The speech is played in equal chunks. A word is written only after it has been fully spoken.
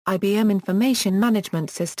IBM Information Management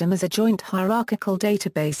System is a joint hierarchical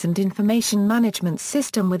database and information management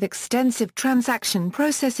system with extensive transaction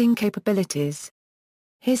processing capabilities.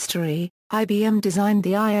 History: IBM designed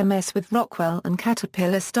the IMS with Rockwell and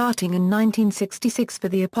Caterpillar starting in 1966 for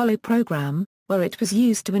the Apollo program, where it was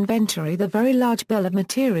used to inventory the very large bill of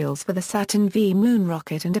materials for the Saturn V moon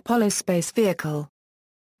rocket and Apollo space vehicle.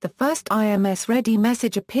 The first IMS-ready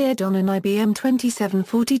message appeared on an IBM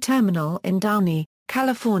 2740 terminal in Downey,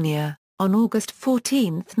 California, on August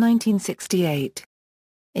 14, 1968.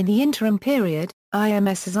 In the interim period,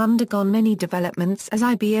 IMS has undergone many developments as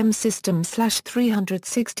IBM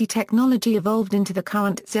System/360 technology evolved into the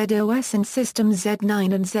current ZOS and Systems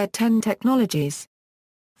Z9 and Z10 technologies.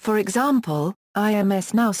 For example,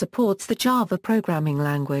 IMS now supports the Java programming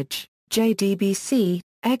language, JDBC,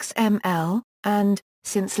 XML, and,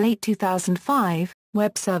 since late 2005,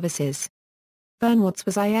 web services. Vern Watts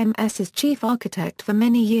was IMS's chief architect for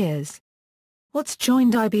many years. Watts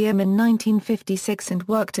joined IBM in 1956 and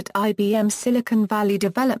worked at IBM's Silicon Valley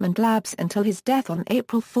Development Labs until his death on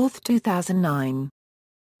April 4, 2009.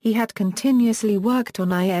 He had continuously worked on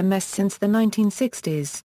IMS since the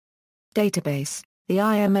 1960s. Database: the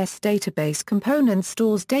IMS database component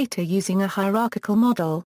stores data using a hierarchical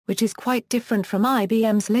model, which is quite different from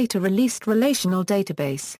IBM's later released relational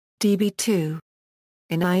database, DB2.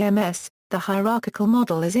 In IMS, the hierarchical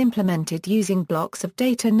model is implemented using blocks of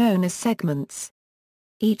data known as segments.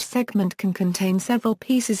 Each segment can contain several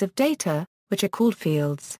pieces of data, which are called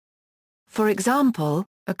fields. For example,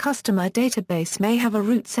 a customer database may have a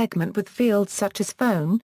root segment with fields such as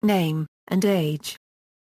phone, name, and age.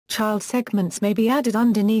 Child segments may be added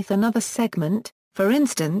underneath another segment, for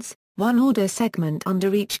instance, one order segment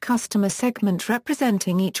under each customer segment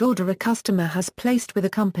representing each order a customer has placed with a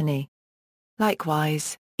company.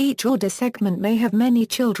 Likewise, each order segment may have many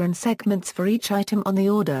children segments for each item on the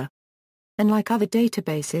order. Unlike other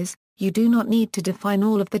databases, you do not need to define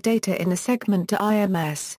all of the data in a segment to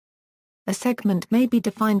IMS. A segment may be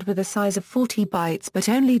defined with a size of 40 bytes but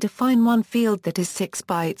only define one field that is 6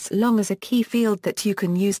 bytes long as a key field that you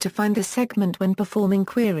can use to find the segment when performing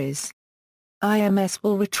queries. IMS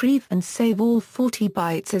will retrieve and save all 40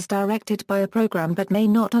 bytes as directed by a program but may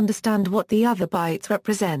not understand what the other bytes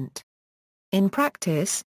represent. In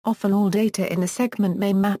practice, often all data in a segment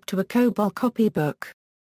may map to a COBOL copybook.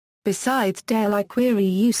 Besides daily query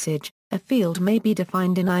usage, a field may be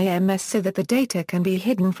defined in IMS so that the data can be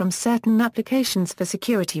hidden from certain applications for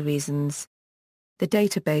security reasons. The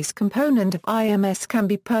database component of IMS can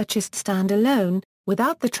be purchased standalone,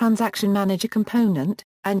 without the transaction manager component,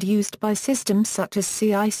 and used by systems such as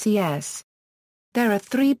CICS. There are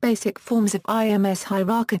three basic forms of IMS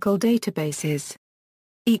hierarchical databases.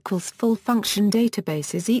 Full function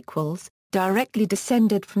databases directly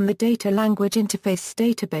descended from the data language interface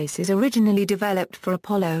databases originally developed for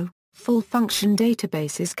Apollo. Full function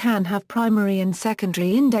databases can have primary and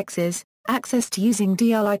secondary indexes, accessed using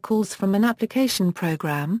DLI calls from an application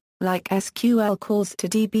program, like SQL calls to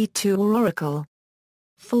DB2 or Oracle.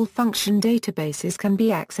 Full function databases can be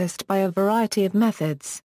accessed by a variety of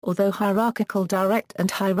methods, although hierarchical direct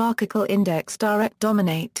and hierarchical index direct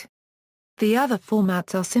dominate. The other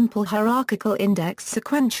formats are simple hierarchical index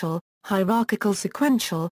sequential, hierarchical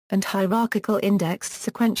sequential, and hierarchical indexed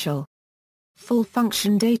sequential. Full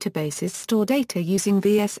function databases store data using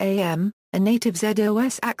VSAM, a native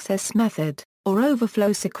ZOS access method, or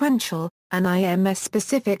overflow sequential, an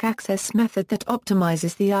IMS-specific access method that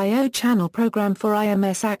optimizes the I/O channel program for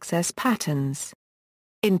IMS access patterns.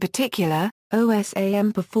 In particular,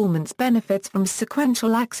 OSAM performance benefits from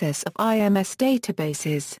sequential access of IMS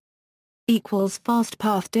databases. Fast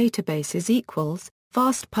path databases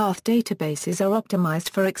Fast path databases are optimized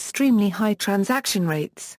for extremely high transaction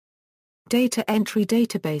rates. Data entry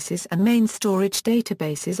databases and main storage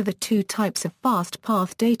databases are the two types of fast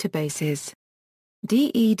path databases.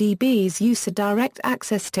 DEDBs use a direct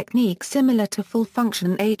access technique similar to full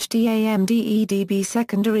function HDAM. DEDB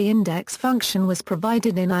secondary index function was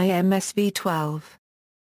provided in IMS v12.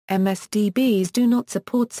 MSDBs do not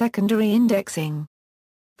support secondary indexing.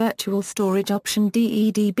 Virtual storage option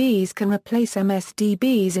DEDBs can replace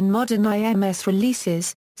MSDBs in modern IMS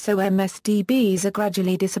releases, so MSDBs are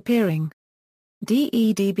gradually disappearing.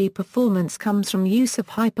 DEDB performance comes from use of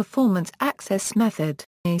high-performance access method,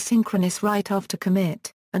 asynchronous write after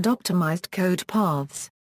commit, and optimized code paths.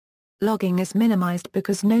 Logging is minimized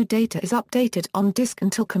because no data is updated on disk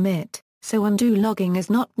until commit, so undo logging is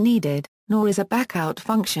not needed, nor is a backout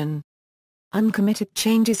function. Uncommitted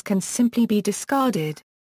changes can simply be discarded.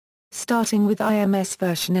 Starting with IMS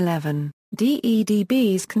version 11,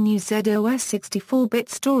 DEDBs can use ZOS 64-bit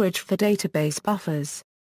storage for database buffers.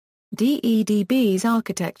 DEDB's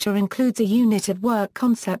architecture includes a unit of work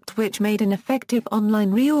concept which made an effective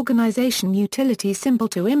online reorganization utility simple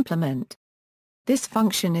to implement. This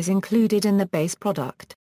function is included in the base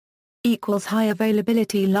product. High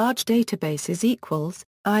availability large databases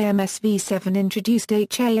IMS v7 introduced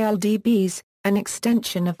HALDBs, an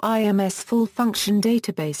extension of IMS full-function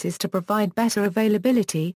databases to provide better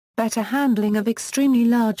availability, better handling of extremely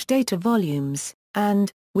large data volumes, and,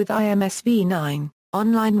 with IMS v9,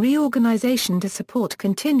 online reorganization to support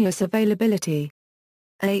continuous availability.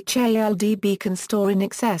 HALDB can store in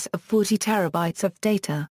excess of 40 terabytes of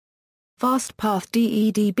data. Fast-path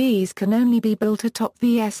DEDBs can only be built atop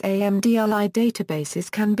VSAM. DLI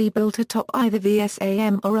databases can be built atop either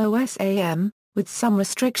VSAM or OSAM, with some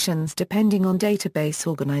restrictions depending on database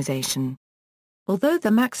organization. Although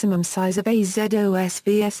the maximum size of a ZOS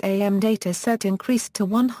VSAM dataset increased to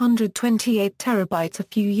 128 terabytes a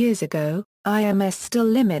few years ago, IMS still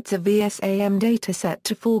limits a VSAM dataset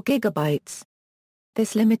to 4 gigabytes.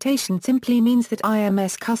 This limitation simply means that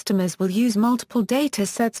IMS customers will use multiple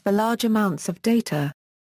datasets for large amounts of data.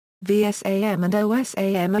 VSAM and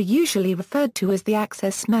OSAM are usually referred to as the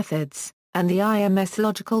access methods, and the IMS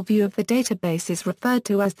logical view of the database is referred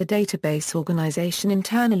to as the database organization.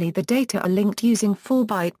 Internally, the data are linked using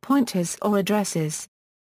 4-byte pointers or addresses.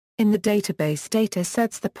 In the database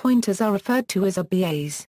datasets, the pointers are referred to as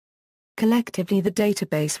RBAs. Collectively, the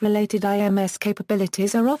database-related IMS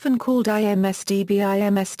capabilities are often called IMSDB.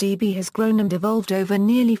 IMSDB has grown and evolved over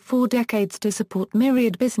nearly 4 decades to support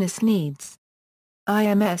myriad business needs.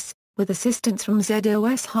 IMS, with assistance from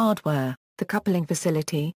ZOS hardware, the coupling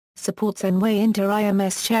facility, supports N-way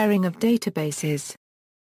inter-IMS sharing of databases.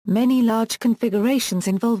 Many large configurations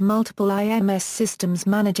involve multiple IMS systems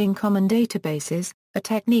managing common databases, a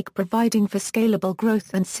technique providing for scalable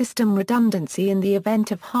growth and system redundancy in the event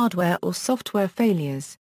of hardware or software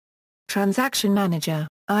failures. Transaction Manager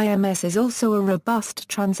IMS is also a robust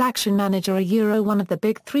transaction manager, one of the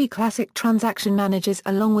big 3 classic transaction managers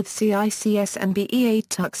along with CICS and BE8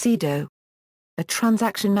 Tuxedo. A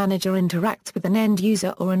transaction manager interacts with an end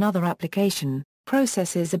user or another application,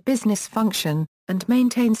 processes a business function, and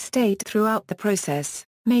maintains state throughout the process,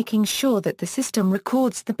 making sure that the system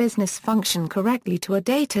records the business function correctly to a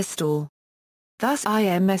data store. Thus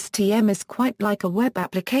IMSTM is quite like a web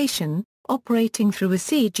application, operating through a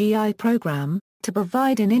CGI program, to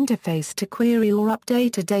provide an interface to query or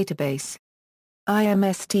update a database.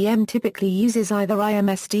 IMSTM typically uses either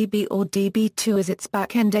IMSDB or DB2 as its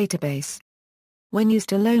backend database. When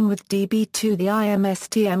used alone with DB2, the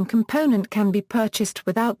IMSTM component can be purchased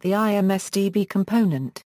without the IMSDB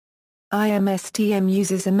component. IMSTM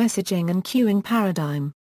uses a messaging and queuing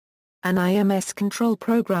paradigm. An IMS control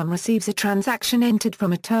program receives a transaction entered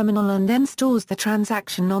from a terminal and then stores the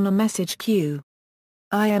transaction on a message queue.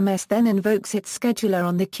 IMS then invokes its scheduler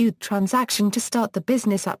on the queued transaction to start the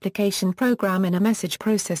business application program in a message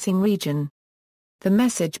processing region. The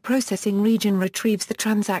message processing region retrieves the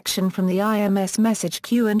transaction from the IMS message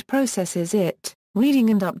queue and processes it, reading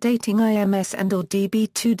and updating IMS and/or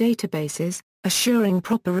DB2 databases, assuring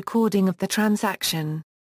proper recording of the transaction.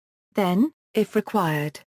 Then, if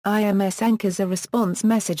required, IMS anchors a response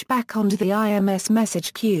message back onto the IMS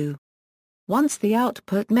message queue. Once the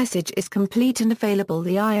output message is complete and available,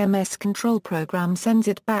 the IMS control program sends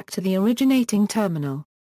it back to the originating terminal.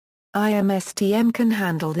 IMSTM can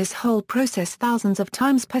handle this whole process thousands of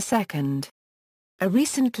times per second. A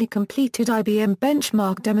recently completed IBM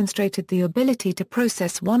benchmark demonstrated the ability to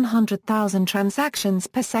process 100,000 transactions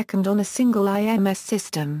per second on a single IMS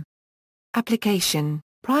system. Application: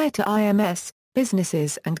 prior to IMS,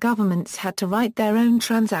 businesses and governments had to write their own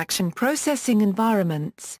transaction processing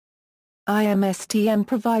environments. IMSTM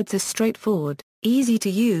provides a straightforward,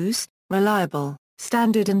 easy-to-use, reliable,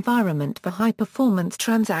 standard environment for high-performance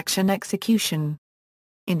transaction execution.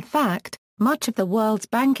 In fact, much of the world's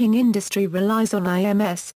banking industry relies on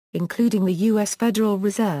IMS, including the U.S. Federal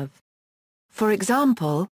Reserve. For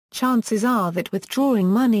example, chances are that withdrawing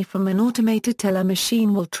money from an automated teller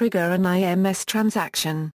machine will trigger an IMS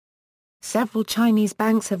transaction. Several Chinese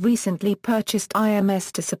banks have recently purchased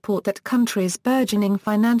IMS to support that country's burgeoning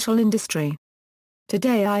financial industry.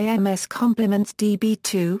 Today IMS complements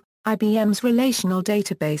DB2, IBM's relational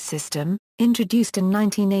database system, introduced in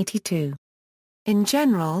 1982. In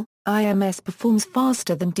general, IMS performs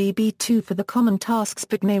faster than DB2 for the common tasks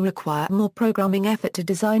but may require more programming effort to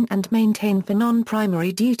design and maintain for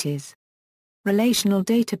non-primary duties. Relational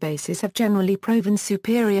databases have generally proven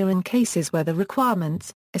superior in cases where the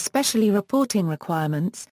requirements, especially reporting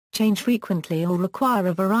requirements, change frequently or require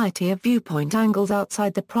a variety of viewpoint angles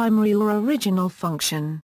outside the primary or original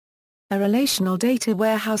function. A relational data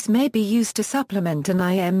warehouse may be used to supplement an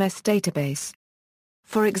IMS database.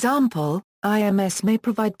 For example, IMS may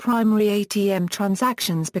provide primary ATM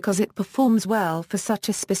transactions because it performs well for such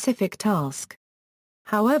a specific task.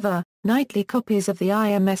 However, nightly copies of the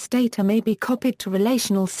IMS data may be copied to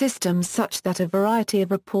relational systems such that a variety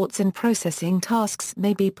of reports and processing tasks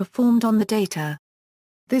may be performed on the data.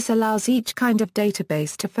 This allows each kind of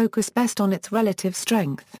database to focus best on its relative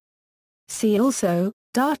strength. See also,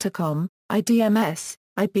 Datacom, IDMS,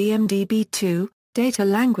 IBM DB2, Data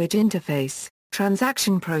Language Interface,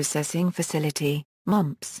 Transaction Processing Facility,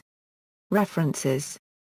 MUMPS. References.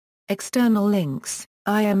 External links,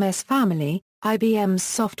 IMS Family, IBM's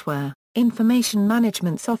software, Information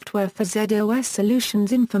Management Software for ZOS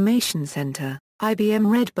Solutions Information Center, IBM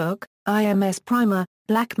Redbook, IMS Primer,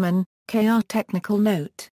 Blackman, KR Technical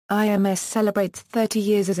Note, IMS celebrates 30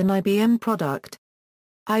 years as an IBM product.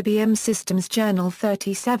 IBM Systems Journal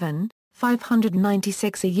 37,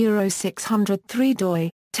 596 €603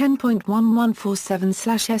 doi,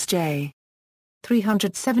 10.1147/SJ.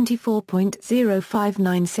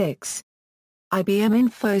 374.0596. IBM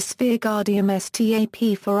InfoSphere Guardium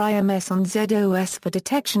STAP for IMS on ZOS for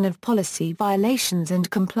detection of policy violations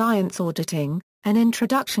and compliance auditing, An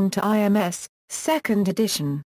Introduction to IMS, 2nd edition.